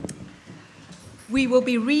We will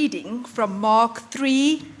be reading from Mark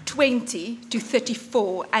 3:20 to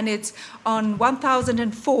 34, and it's on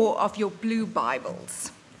 1004 of your blue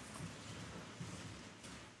Bibles.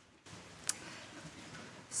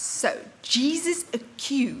 So, Jesus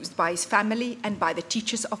accused by his family and by the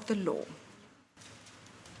teachers of the law.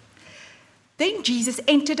 Then Jesus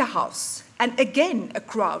entered a house, and again a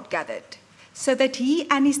crowd gathered, so that he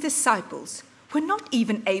and his disciples were not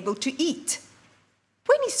even able to eat.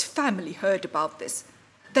 When his family heard about this,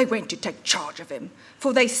 they went to take charge of him,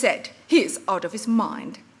 for they said, "He is out of his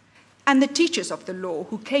mind." And the teachers of the law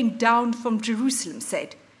who came down from Jerusalem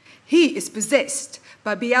said, "He is possessed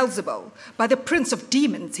by Beelzebul, by the prince of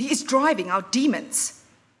demons. He is driving out demons."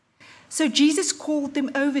 So Jesus called them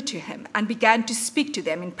over to him and began to speak to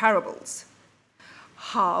them in parables.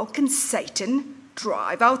 How can Satan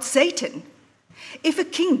drive out Satan? If a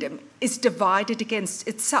kingdom is divided against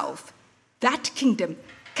itself, that kingdom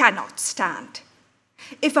cannot stand.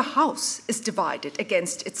 If a house is divided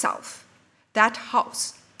against itself, that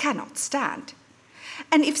house cannot stand.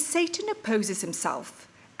 And if Satan opposes himself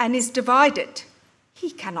and is divided, he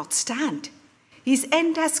cannot stand. His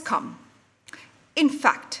end has come. In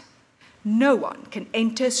fact, no one can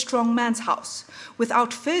enter a strong man's house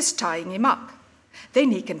without first tying him up. Then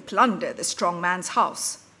he can plunder the strong man's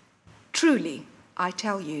house. Truly, I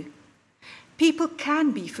tell you, people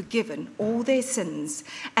can be forgiven all their sins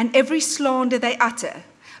and every slander they utter,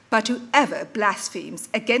 but whoever blasphemes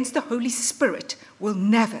against the Holy Spirit will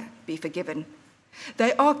never be forgiven.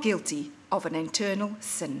 They are guilty of an eternal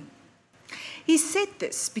sin. He said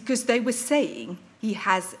this because they were saying he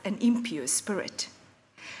has an impure spirit.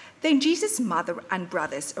 Then Jesus' mother and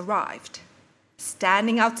brothers arrived.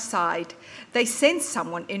 Standing outside, they sent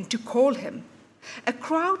someone in to call him. A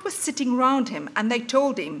crowd was sitting round him, and they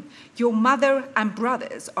told him, "Your mother and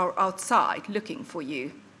brothers are outside looking for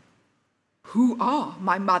you." "Who are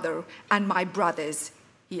my mother and my brothers?"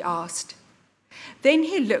 he asked. Then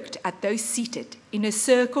he looked at those seated in a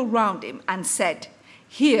circle round him and said,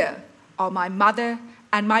 "Here are my mother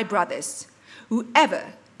and my brothers.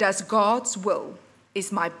 Whoever does God's will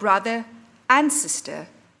is my brother and sister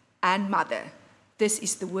and mother." This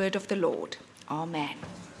is the word of the Lord. Amen.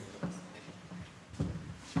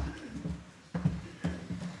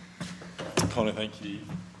 Connie, thank you.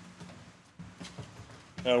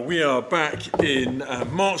 We are back in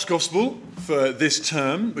Mark's Gospel for this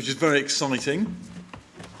term, which is very exciting.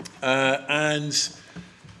 And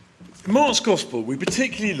Mark's Gospel we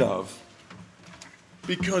particularly love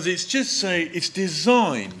because it's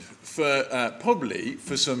designed for probably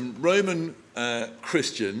for some Roman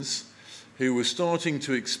Christians who were starting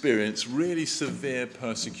to experience really severe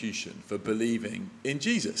persecution for believing in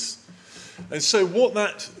Jesus. And so what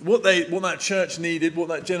that church needed, what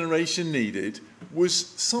that generation needed, was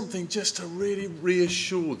something just to really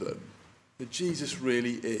reassure them that Jesus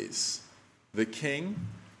really is the King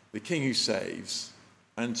who saves,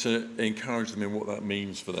 and to encourage them in what that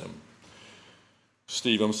means for them.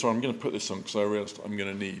 Steve, I'm sorry, I'm going to put this on because I realised I'm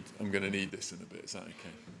going to need this in a bit. Is that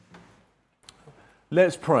okay?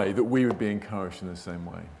 Let's pray that we would be encouraged in the same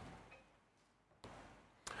way.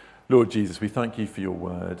 Lord Jesus, we thank you for your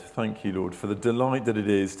word. Thank you, Lord, for the delight that it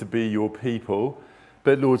is to be your people.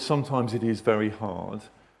 But, Lord, sometimes it is very hard.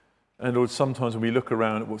 And, Lord, sometimes when we look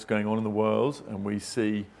around at what's going on in the world and we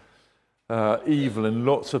see evil in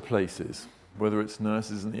lots of places, whether it's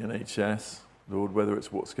nurses in the NHS, Lord, whether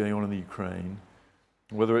it's what's going on in the Ukraine,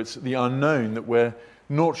 whether it's the unknown that we're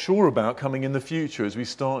not sure about coming in the future as we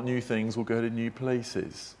start new things or go to new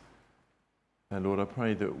places. And, Lord, I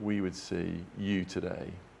pray that we would see you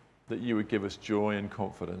today, that you would give us joy and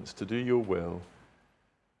confidence to do your will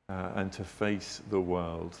and to face the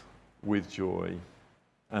world with joy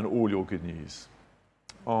and all your good news.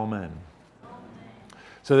 Amen.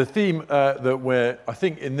 So the theme that we're, I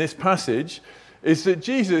think, in this passage is that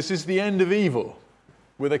Jesus is the end of evil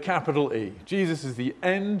with a capital E. Jesus is the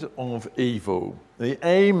end of evil. The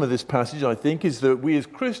aim of this passage, I think, is that we as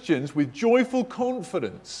Christians, with joyful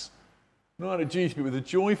confidence, not out of duty, but with a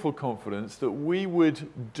joyful confidence, that we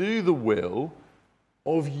would do the will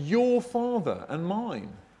of your Father and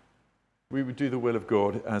mine. We would do the will of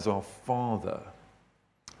God as our Father.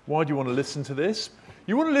 Why do you want to listen to this?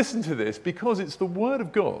 You want to listen to this because it's the Word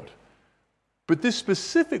of God. But this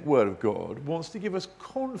specific Word of God wants to give us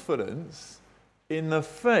confidence in the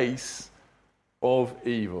face of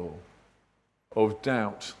evil, of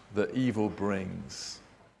doubt that evil brings.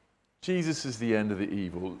 Jesus is the end of the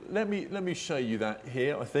evil. Let me show you that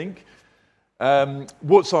here, I think.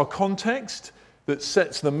 What's our context that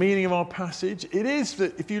sets the meaning of our passage? It is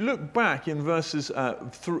that if you look back in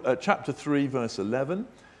chapter 3, verse 11,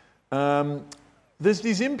 there's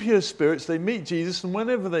these impure spirits, they meet Jesus, and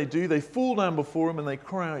whenever they do, they fall down before him and they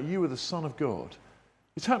cry out, "You are the Son of God."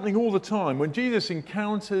 It's happening all the time. When Jesus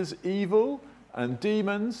encounters evil and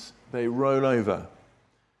demons, they roll over.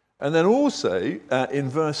 And then also, in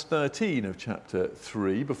verse 13 of chapter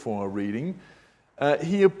 3, before our reading,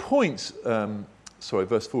 he appoints,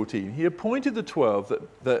 verse 14, he appointed the 12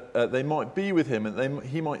 that they might be with him and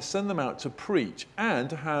he might send them out to preach and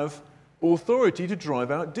to have authority to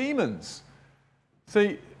drive out demons.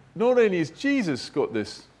 So not only has Jesus got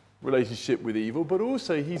this relationship with evil, but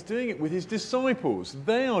also he's doing it with his disciples.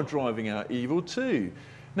 They are driving out evil too.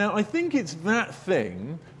 Now, I think it's that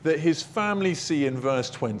thing that his family see in verse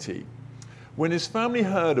 20. When his family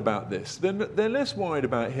heard about this, they're less worried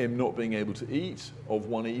about him not being able to eat of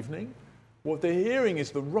one evening. What they're hearing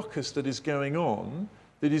is the ruckus that is going on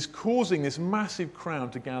that is causing this massive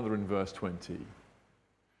crowd to gather in verse 20.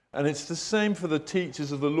 And it's the same for the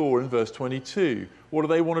teachers of the law in verse 22. What do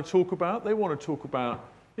they want to talk about? They want to talk about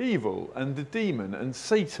evil and the demon and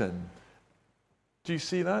Satan. Do you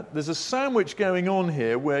see that? There's a sandwich going on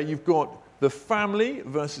here where you've got the family,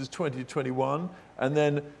 verses 20 to 21, and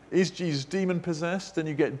then is Jesus demon possessed? Then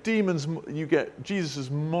you get demons, you get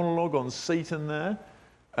Jesus' monologue on Satan there,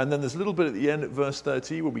 and then there's a little bit at the end at verse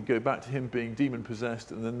 30 where we go back to him being demon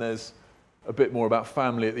possessed, and then there's a bit more about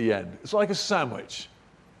family at the end. It's like a sandwich.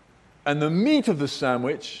 And the meat of the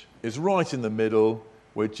sandwich is right in the middle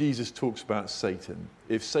where Jesus talks about Satan.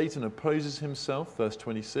 If Satan opposes himself, verse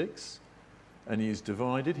 26, and he is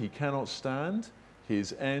divided, he cannot stand,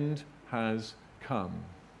 his end has come.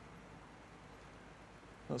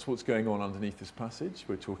 That's what's going on underneath this passage.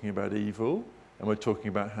 We're talking about evil, and we're talking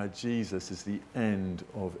about how Jesus is the end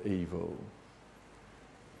of evil.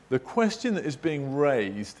 The question that is being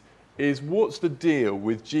raised is, what's the deal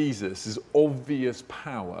with Jesus' obvious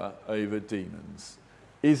power over demons?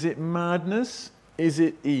 Is it madness? Is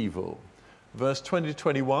it evil? Verse 20 to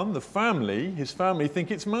 21, his family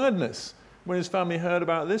think it's madness. When his family heard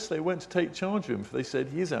about this, they went to take charge of him, for they said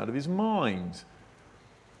he is out of his mind.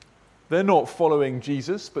 They're not following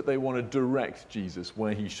Jesus, but they want to direct Jesus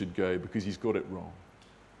where he should go because he's got it wrong.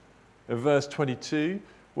 In verse 22,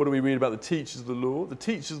 what do we read about the teachers of the law? The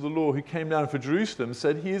teachers of the law who came down from Jerusalem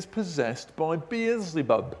said he is possessed by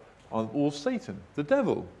Beelzebub, or Satan, the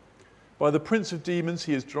devil. By the prince of demons,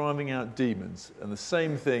 he is driving out demons. And the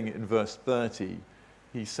same thing in verse 30.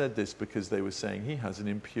 He said this because they were saying he has an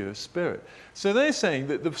impure spirit. So they're saying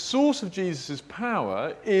that the source of Jesus'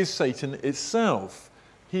 power is Satan itself.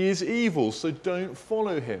 He is evil, so don't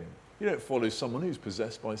follow him. You don't follow someone who's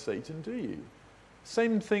possessed by Satan, do you?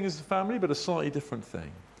 Same thing as the family, but a slightly different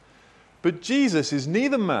thing. But Jesus is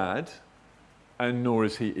neither mad and nor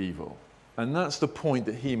is he evil. And that's the point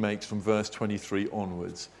that he makes from verse 23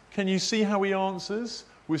 onwards. Can you see how he answers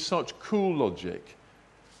with such cool logic?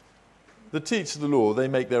 The teachers of the law, they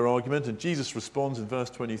make their argument, and Jesus responds in verse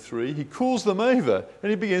 23. He calls them over, and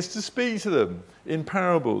he begins to speak to them in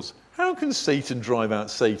parables. How can Satan drive out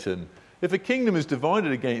Satan? If a kingdom is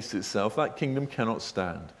divided against itself, that kingdom cannot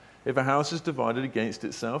stand. If a house is divided against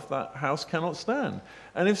itself, that house cannot stand.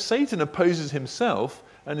 And if Satan opposes himself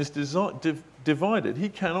and is divided, he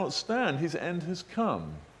cannot stand. His end has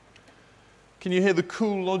come. Can you hear the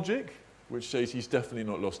cool logic, which shows he's definitely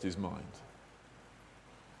not lost his mind?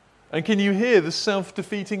 And can you hear the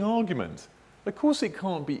self-defeating argument? Of course it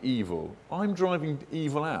can't be evil. I'm driving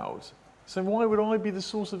evil out. So why would I be the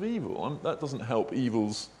source of evil? That doesn't help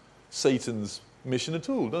Satan's mission at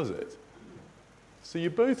all, does it? So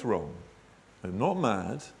you're both wrong. I'm not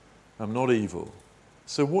mad. I'm not evil.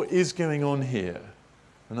 So what is going on here?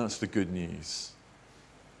 And that's the good news.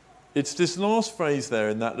 It's this last phrase there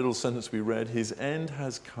in that little sentence we read, his end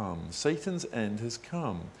has come. Satan's end has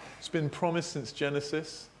come. It's been promised since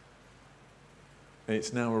Genesis. And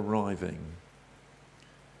it's now arriving.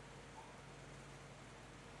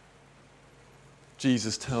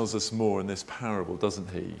 Jesus tells us more in this parable, doesn't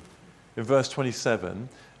he? In verse 27,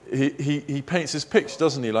 he paints this picture,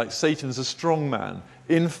 doesn't he, like Satan's a strong man.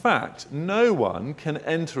 In fact, no one can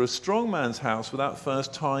enter a strong man's house without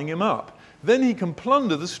first tying him up. Then he can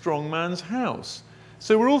plunder the strong man's house.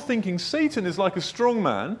 So we're all thinking Satan is like a strong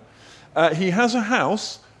man. He has a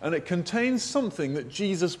house, and it contains something that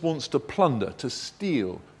Jesus wants to plunder, to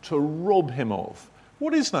steal, to rob him of.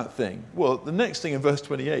 What is that thing? Well, the next thing in verse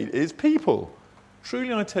 28 is people.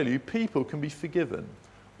 Truly I tell you, people can be forgiven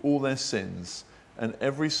all their sins and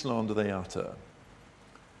every slander they utter.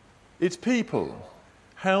 It's people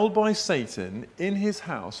held by Satan in his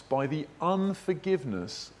house by the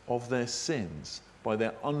unforgiveness of their sins, by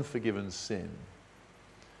their unforgiven sin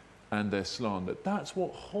and their slander. That's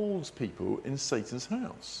what holds people in Satan's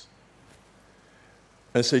house.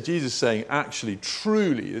 And so Jesus is saying, actually,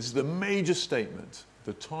 truly, this is the major statement.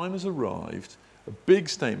 The time has arrived. A big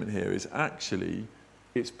statement here is actually,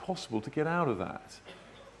 it's possible to get out of that.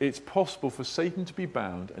 It's possible for Satan to be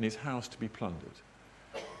bound and his house to be plundered.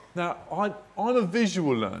 Now, I'm a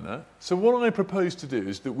visual learner, so what I propose to do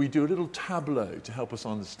is that we do a little tableau to help us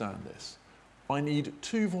understand this. I need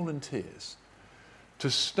 2 volunteers to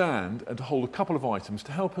stand and to hold a couple of items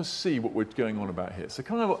to help us see what we're going on about here. So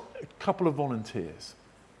can I have a couple of volunteers?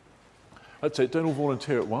 That's it, don't all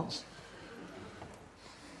volunteer at once.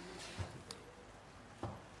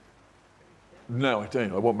 No, I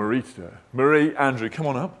don't. I want Marie to do it. Marie, Andrew, come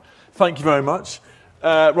on up. Thank you very much.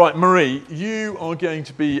 Right, Marie, you are going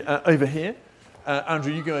to be over here.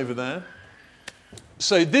 Andrew, you go over there.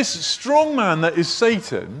 So this strong man that is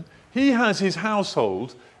Satan, he has his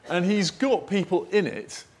household and he's got people in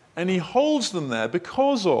it and he holds them there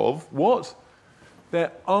because of what?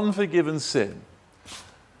 Their unforgiven sin.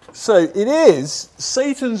 So it is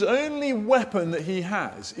Satan's only weapon that he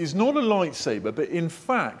has is not a lightsaber, but in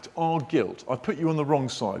fact our guilt. I put you on the wrong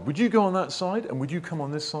side. Would you go on that side and would you come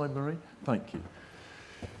on this side, Marie? Thank you.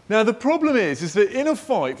 Now the problem is that in a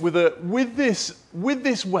fight with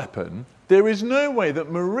this weapon, there is no way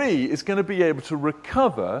that Marie is going to be able to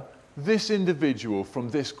recover this individual from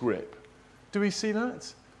this grip. Do we see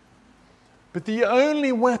that? But the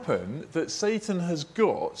only weapon that Satan has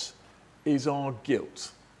got is our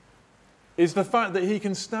guilt. Is the fact that he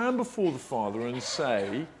can stand before the Father and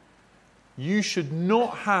say, you should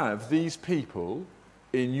not have these people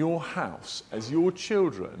in your house as your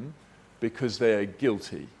children because they are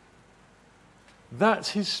guilty. That's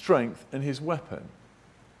his strength and his weapon.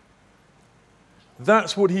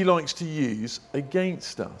 That's what he likes to use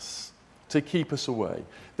against us to keep us away.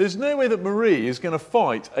 There's no way that Marie is going to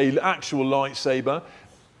fight an actual lightsaber.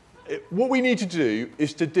 What we need to do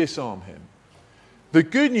is to disarm him. The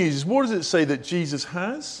good news is, what does it say that Jesus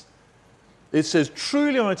has? It says,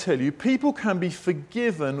 truly I tell you, people can be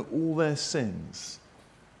forgiven all their sins.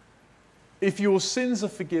 If your sins are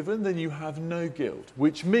forgiven, then you have no guilt,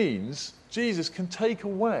 which means Jesus can take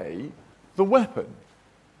away the weapon.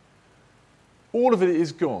 All of it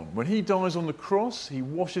is gone. When he dies on the cross, he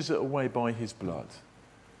washes it away by his blood.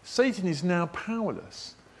 Satan is now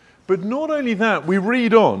powerless. But not only that, we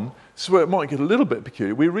read on, so it might get a little bit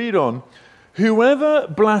peculiar, we read on, whoever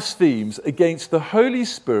blasphemes against the Holy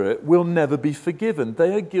Spirit will never be forgiven.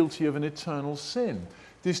 They are guilty of an eternal sin.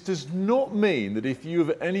 This does not mean that if you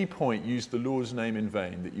have at any point used the Lord's name in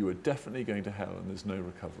vain, that you are definitely going to hell and there's no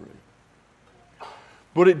recovery.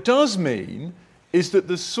 What it does mean is that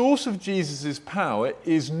the source of Jesus' power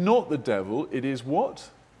is not the devil, it is what?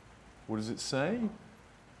 What does it say?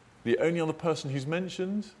 The only other person who's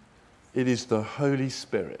mentioned? It is the Holy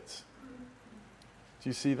Spirit. Do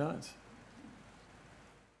you see that?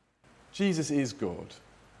 Jesus is God.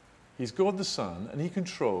 He's God the Son, and he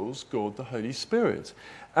controls God the Holy Spirit.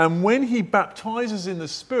 And when he baptizes in the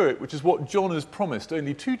Spirit, which is what John has promised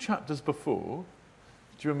only 2 chapters before,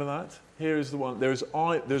 do you remember that? Here is the one. There's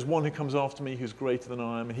one who comes after me who's greater than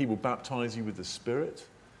I am, and he will baptize you with the Spirit.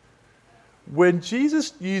 When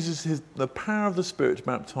Jesus uses the power of the Spirit to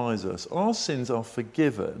baptize us, our sins are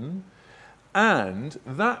forgiven, and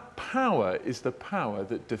that power is the power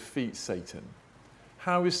that defeats Satan.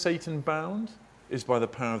 How is Satan bound? Is by the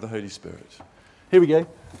power of the Holy Spirit. Here we go.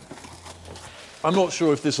 I'm not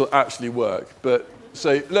sure if this will actually work, but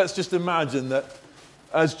so let's just imagine that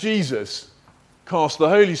as Jesus cast the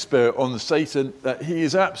Holy Spirit on the Satan, that he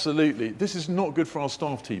is absolutely, this is not good for our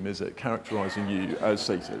staff team, is it, characterizing you as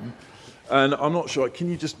Satan? And I'm not sure, can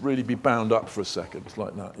you just really be bound up for a second,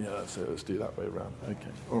 like that? Yeah, that's it, let's do that way around.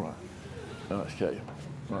 Okay, all right. Okay,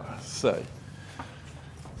 right, so,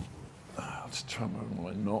 I'll just try and remove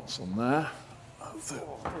my knots on there.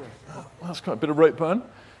 That's quite a bit of rope burn.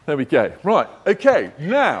 There we go. Right, okay,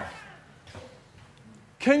 now,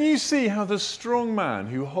 can you see how the strong man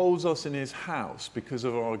who holds us in his house because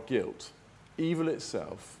of our guilt, evil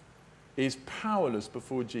itself, is powerless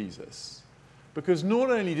before Jesus? Because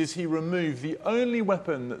not only does he remove the only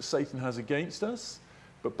weapon that Satan has against us,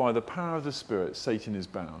 but by the power of the Spirit, Satan is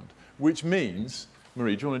bound. Which means,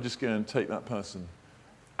 Marie, do you want to just go and take that person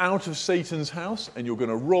out of Satan's house, and you're going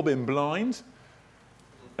to rob him blind,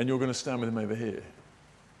 and you're going to stand with him over here?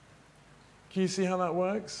 Can you see how that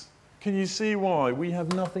works? Can you see why we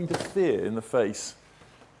have nothing to fear in the face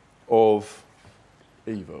of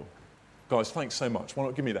evil? Guys, thanks so much. Why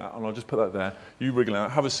not give me that, and I'll just put that there. You wriggle out.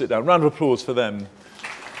 Have a sit down. Round of applause for them.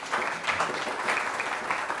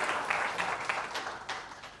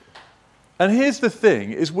 And here's the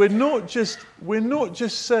thing, is we're not just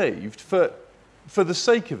saved for the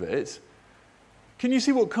sake of it. Can you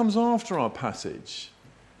see what comes after our passage?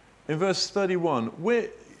 In verse 31,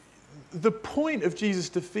 the point of Jesus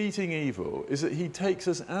defeating evil is that he takes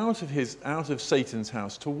us out of Satan's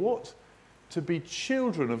house to what? To be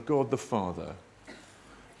children of God the Father.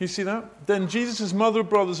 You see that? Then Jesus' mother and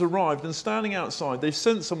brothers arrived, and standing outside, they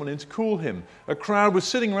sent someone in to call him. A crowd was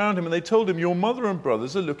sitting around him, and they told him, "Your mother and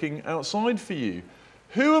brothers are looking outside for you."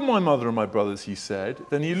 "Who are my mother and my brothers?" he said.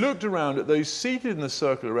 Then he looked around at those seated in the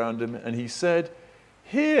circle around him, and he said,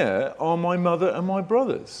 "Here are my mother and my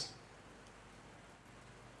brothers."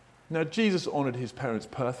 Now, Jesus honoured his parents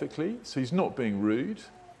perfectly, so he's not being rude.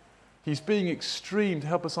 He's being extreme to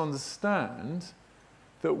help us understand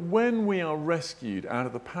that when we are rescued out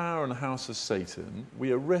of the power and house of Satan,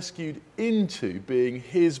 we are rescued into being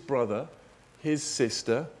his brother, his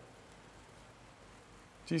sister.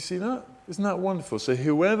 Do you see that? Isn't that wonderful? So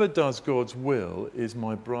whoever does God's will is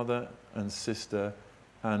my brother and sister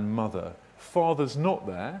and mother. Father's not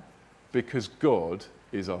there because God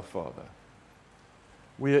is our Father.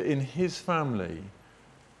 We are in his family.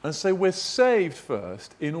 And so we're saved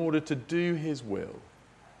first in order to do his will.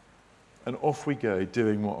 And off we go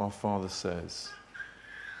doing what our Father says.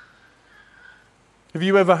 Have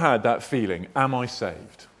you ever had that feeling? Am I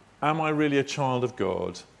saved? Am I really a child of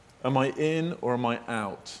God? Am I in or am I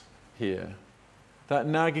out here? That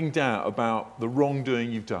nagging doubt about the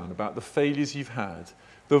wrongdoing you've done, about the failures you've had,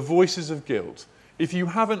 the voices of guilt. If you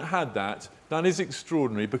haven't had that, that is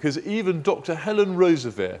extraordinary, because even Dr. Helen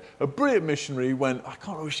Roosevelt, a brilliant missionary, went, I can't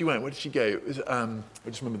remember where she went. Where did she go? It was, I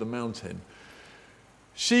just remember the mountain.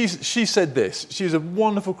 She said this. She's a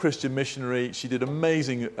wonderful Christian missionary. She did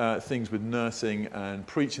amazing things with nursing and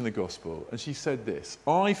preaching the gospel. And she said this: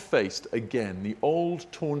 "I faced again the old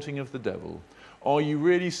taunting of the devil. Are you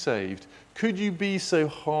really saved? Could you be so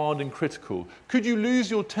hard and critical? Could you lose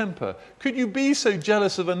your temper? Could you be so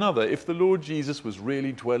jealous of another if the Lord Jesus was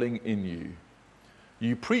really dwelling in you?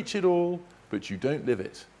 You preach it all, but you don't live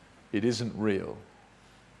it. It isn't real."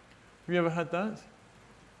 Have you ever had that?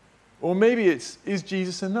 Or maybe it's, is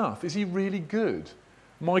Jesus enough? Is he really good?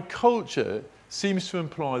 My culture seems to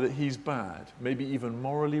imply that he's bad, maybe even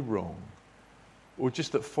morally wrong, or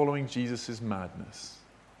just that following Jesus is madness.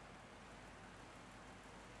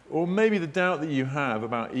 Or maybe the doubt that you have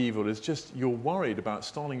about evil is just you're worried about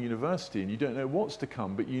starting university and you don't know what's to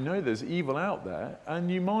come, but you know there's evil out there and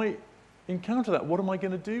you might encounter that. What am I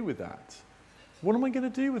going to do with that? What am I going to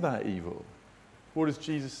do with that evil? What does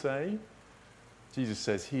Jesus say? Jesus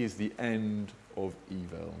says he is the end of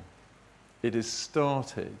evil. It has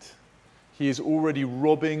started. He is already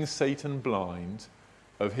robbing Satan blind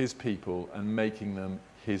of his people and making them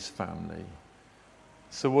his family.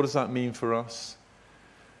 So what does that mean for us?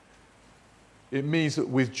 It means that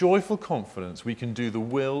with joyful confidence we can do the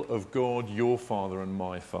will of God, your Father and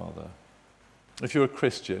my Father. If you're a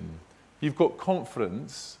Christian, you've got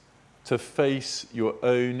confidence to face your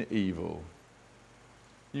own evil.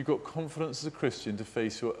 You've got confidence as a Christian to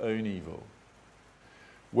face your own evil.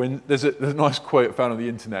 When there's a nice quote found on the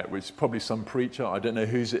internet, which is probably some preacher, I don't know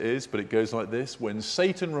whose it is, but it goes like this: "When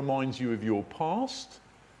Satan reminds you of your past,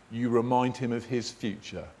 you remind him of his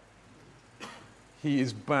future." He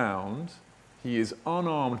is bound, he is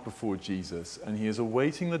unarmed before Jesus, and he is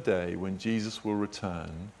awaiting the day when Jesus will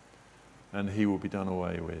return and he will be done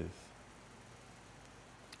away with.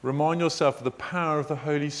 Remind yourself of the power of the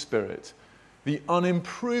Holy Spirit, the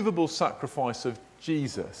unimprovable sacrifice of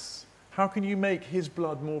Jesus. How can you make his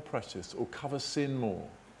blood more precious or cover sin more?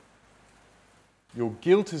 Your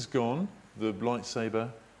guilt is gone, the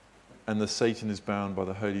lightsaber, and the Satan is bound by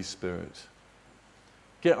the Holy Spirit.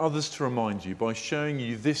 Get others to remind you by showing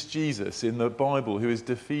you this Jesus in the Bible who is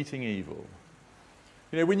defeating evil.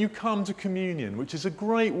 You know, when you come to communion, which is a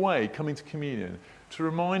great way, coming to communion, to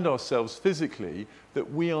remind ourselves physically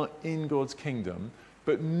that we are in God's kingdom,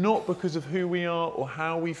 but not because of who we are or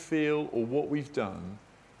how we feel or what we've done.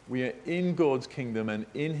 We are in God's kingdom and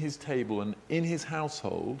in his table and in his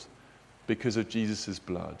household because of Jesus'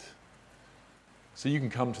 blood. So you can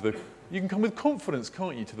come with confidence,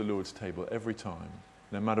 can't you, to the Lord's table every time,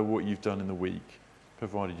 no matter what you've done in the week,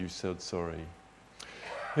 provided you've said sorry.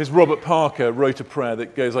 Here's Robert Parker wrote a prayer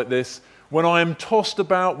that goes like this: "When I am tossed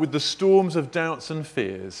about with the storms of doubts and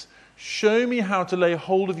fears, show me how to lay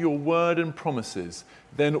hold of your word and promises.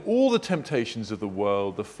 Then all the temptations of the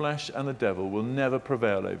world, the flesh and the devil will never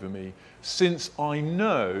prevail over me, since I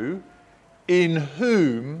know in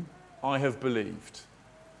whom I have believed."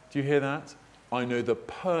 Do you hear that? I know the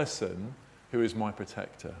person who is my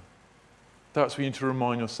protector. That's what you need to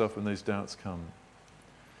remind yourself when those doubts come.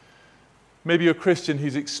 Maybe you're a Christian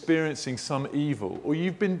who's experiencing some evil, or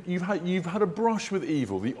you've had a brush with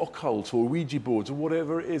evil, the occult or Ouija boards or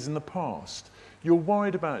whatever it is in the past. You're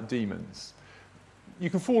worried about demons. You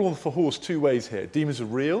can fall off the horse two ways here. Demons are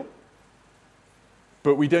real,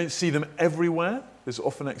 but we don't see them everywhere. There's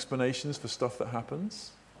often explanations for stuff that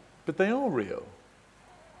happens, but they are real.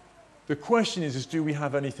 The question is do we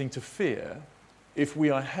have anything to fear if we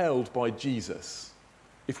are held by Jesus?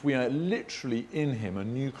 If we are literally in him, a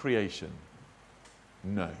new creation?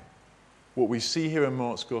 No. What we see here in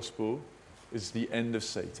Mark's Gospel is the end of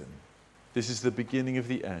Satan. This is the beginning of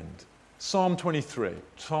the end. Psalm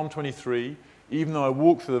 23, even though I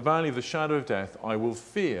walk through the valley of the shadow of death, I will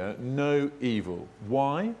fear no evil.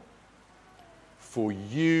 Why? For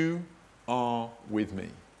you are with me.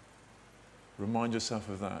 Remind yourself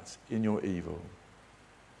of that in your evil.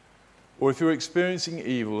 Or if you're experiencing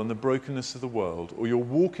evil and the brokenness of the world, or you're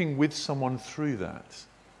walking with someone through that,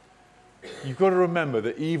 you've got to remember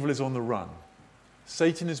that evil is on the run.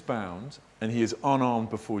 Satan is bound, and he is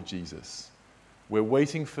unarmed before Jesus. We're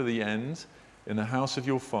waiting for the end in the house of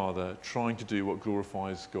your Father, trying to do what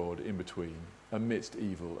glorifies God in between, amidst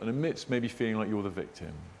evil, and amidst maybe feeling like you're the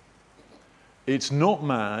victim. It's not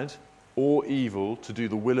mad or evil to do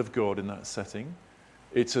the will of God in that setting.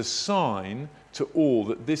 It's a sign to all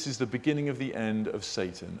that this is the beginning of the end of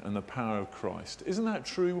Satan and the power of Christ. Isn't that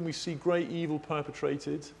true when we see great evil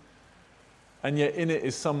perpetrated? And yet in it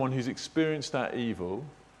is someone who's experienced that evil,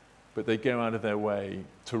 but they go out of their way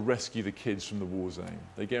to rescue the kids from the war zone.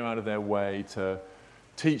 They go out of their way to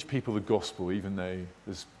teach people the gospel, even though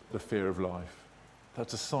there's the fear of life.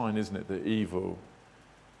 That's a sign, isn't it, that evil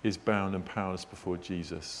is bound and powerless before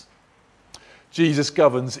Jesus. Jesus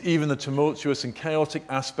governs even the tumultuous and chaotic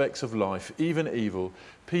aspects of life, even evil.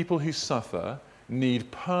 People who suffer need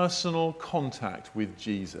personal contact with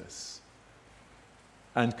Jesus.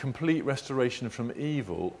 And complete restoration from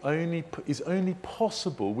evil is only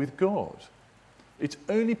possible with God. It's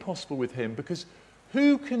only possible with him, because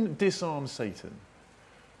who can disarm Satan?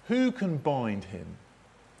 Who can bind him?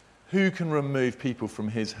 Who can remove people from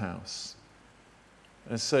his house?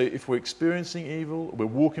 And so if we're experiencing evil, we're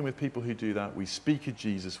walking with people who do that, we speak of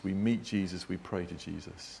Jesus, we meet Jesus, we pray to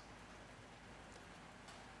Jesus.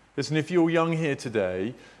 Listen, if you're young here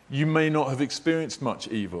today, you may not have experienced much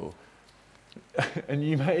evil. And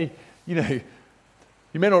you may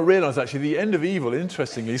not realize actually the end of evil,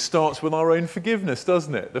 interestingly, starts with our own forgiveness,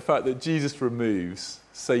 doesn't it? The fact that Jesus removes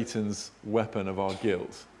Satan's weapon of our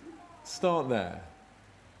guilt. Start there.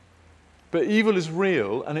 But evil is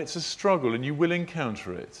real, and it's a struggle, and you will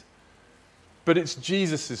encounter it. But it's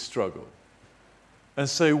Jesus' struggle. And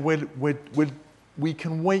so we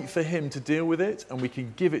can wait for him to deal with it, and we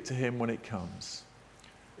can give it to him when it comes.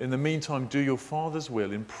 In the meantime, do your Father's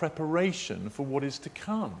will in preparation for what is to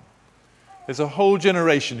come. There's a whole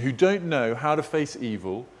generation who don't know how to face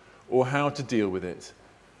evil or how to deal with it.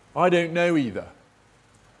 I don't know either.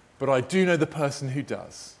 But I do know the person who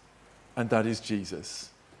does, and that is Jesus.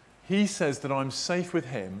 He says that I'm safe with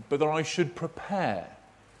him, but that I should prepare.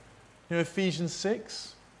 You know, Ephesians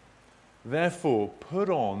 6? Therefore, put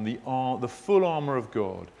on the full armour of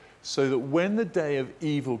God, so that when the day of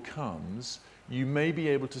evil comes, you may be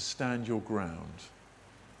able to stand your ground.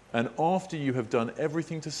 And after you have done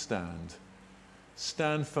everything to stand,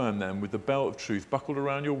 stand firm then with the belt of truth buckled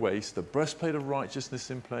around your waist, the breastplate of righteousness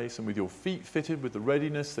in place, and with your feet fitted with the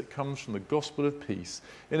readiness that comes from the gospel of peace.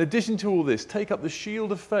 In addition to all this, take up the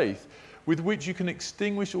shield of faith, with which you can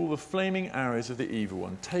extinguish all the flaming arrows of the evil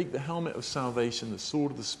one. Take the helmet of salvation, the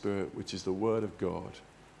sword of the Spirit, which is the word of God.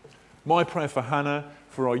 My prayer for Hannah,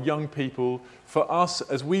 for our young people, for us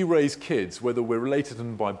as we raise kids, whether we're related to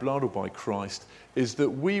them by blood or by Christ, is that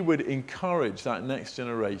we would encourage that next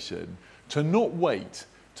generation to not wait,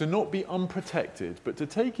 to not be unprotected, but to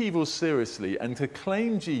take evil seriously and to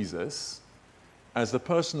claim Jesus as the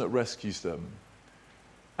person that rescues them,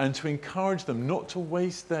 and to encourage them not to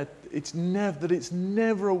waste that it's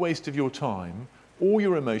never a waste of your time or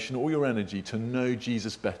your emotion or your energy to know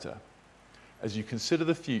Jesus better. As you consider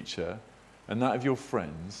the future and that of your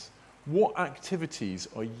friends, what activities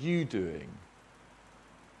are you doing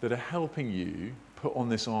that are helping you put on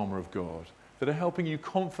this armour of God, that are helping you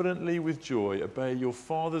confidently with joy obey your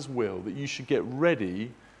Father's will, that you should get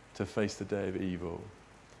ready to face the day of evil?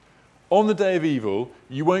 On the day of evil,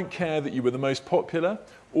 you won't care that you were the most popular,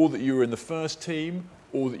 or that you were in the first team,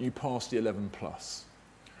 or that you passed the 11 plus.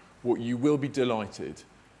 What you will be delighted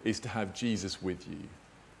is to have Jesus with you.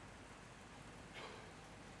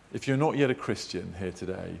 If you're not yet a Christian here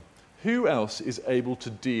today, who else is able to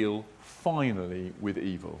deal finally with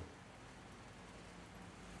evil?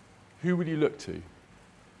 Who would you look to?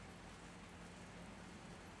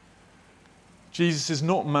 Jesus is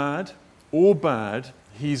not mad or bad.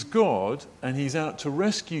 He's God, and he's out to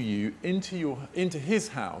rescue you into his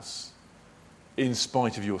house in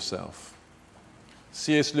spite of yourself.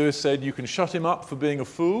 C.S. Lewis said, you can shut him up for being a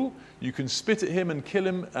fool, you can spit at him and kill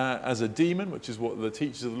him as a demon, which is what the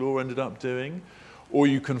teachers of the law ended up doing, or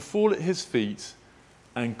you can fall at his feet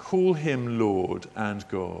and call him Lord and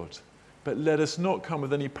God. But let us not come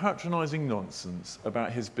with any patronizing nonsense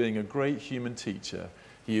about his being a great human teacher.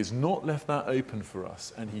 He has not left that open for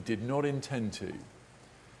us, and he did not intend to.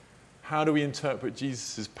 How do we interpret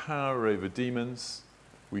Jesus' power over demons?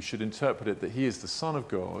 We should interpret it that he is the Son of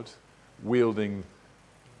God, wielding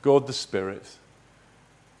God the Spirit,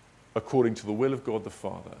 according to the will of God the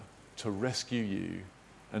Father, to rescue you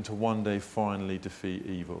and to one day finally defeat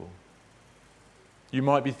evil. You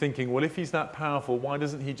might be thinking, well, if he's that powerful, why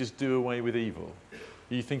doesn't he just do away with evil?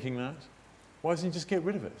 Are you thinking that? Why doesn't he just get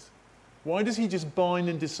rid of it? Why does he just bind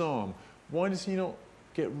and disarm? Why does he not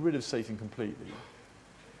get rid of Satan completely?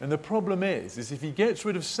 And the problem is if he gets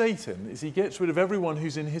rid of Satan, is he gets rid of everyone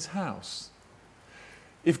who's in his house.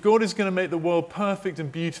 If God is going to make the world perfect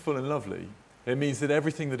and beautiful and lovely, it means that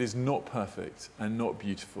everything that is not perfect and not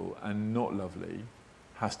beautiful and not lovely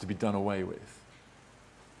has to be done away with.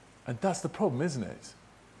 And that's the problem, isn't it?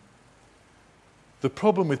 The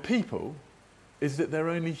problem with people is that they're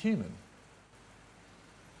only human.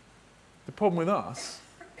 The problem with us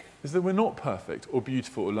is that we're not perfect or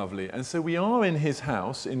beautiful or lovely. And so we are in his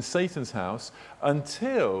house, in Satan's house,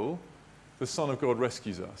 until the Son of God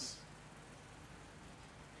rescues us.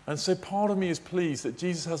 And so part of me is pleased that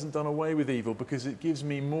Jesus hasn't done away with evil, because it gives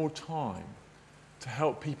me more time to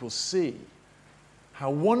help people see how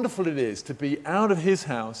wonderful it is to be out of his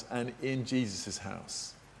house and in Jesus'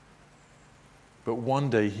 house. But one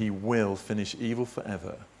day he will finish evil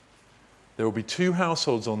forever. There will be two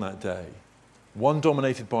households on that day. One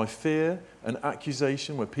dominated by fear and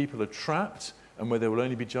accusation, where people are trapped and where there will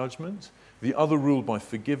only be judgment. The other ruled by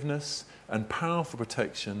forgiveness and power for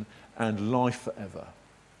protection and life forever.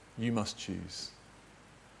 You must choose.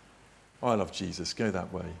 I love Jesus. Go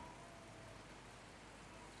that way.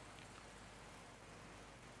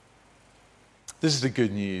 This is the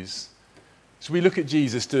good news. So we look at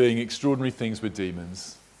Jesus doing extraordinary things with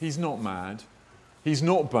demons. He's not mad. He's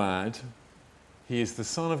not bad. He is the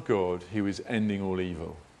Son of God who is ending all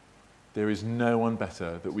evil. There is no one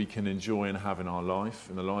better that we can enjoy and have in our life,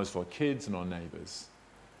 in the lives of our kids and our neighbours.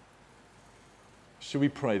 Should we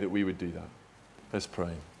pray that we would do that? Let's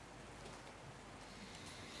pray.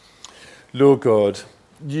 Lord God,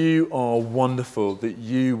 you are wonderful that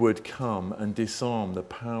you would come and disarm the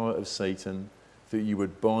power of Satan, that you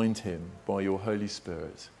would bind him by your Holy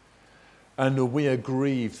Spirit. And we are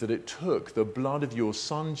grieved that it took the blood of your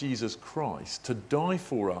Son, Jesus Christ, to die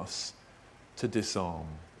for us to disarm.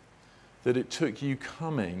 That it took you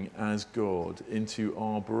coming as God into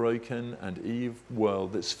our broken and evil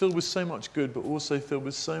world that's filled with so much good, but also filled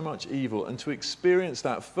with so much evil, and to experience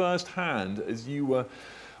that firsthand as you were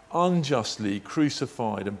unjustly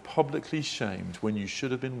crucified and publicly shamed when you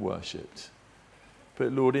should have been worshipped.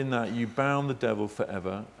 But Lord, in that you bound the devil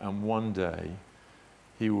forever, and one day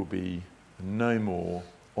he will be no more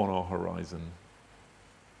on our horizon.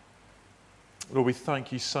 Lord, we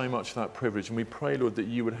thank you so much for that privilege, and we pray, Lord, that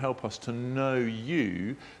you would help us to know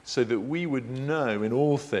you so that we would know in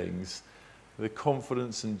all things the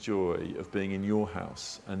confidence and joy of being in your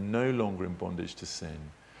house and no longer in bondage to sin.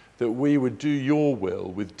 That we would do your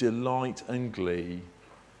will with delight and glee,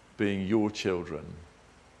 being your children.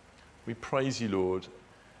 We praise you, Lord,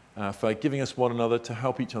 for giving us one another to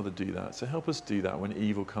help each other do that. So help us do that when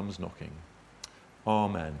evil comes knocking.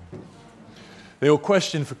 Amen. The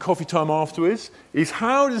question for coffee time afterwards is,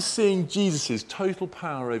 how does seeing Jesus' total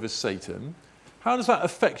power over Satan, how does that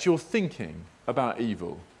affect your thinking about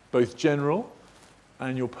evil, both general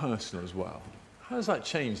and your personal as well? How does that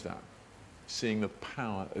change that, seeing the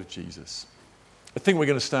power of Jesus? I think we're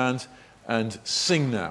going to stand and sing now.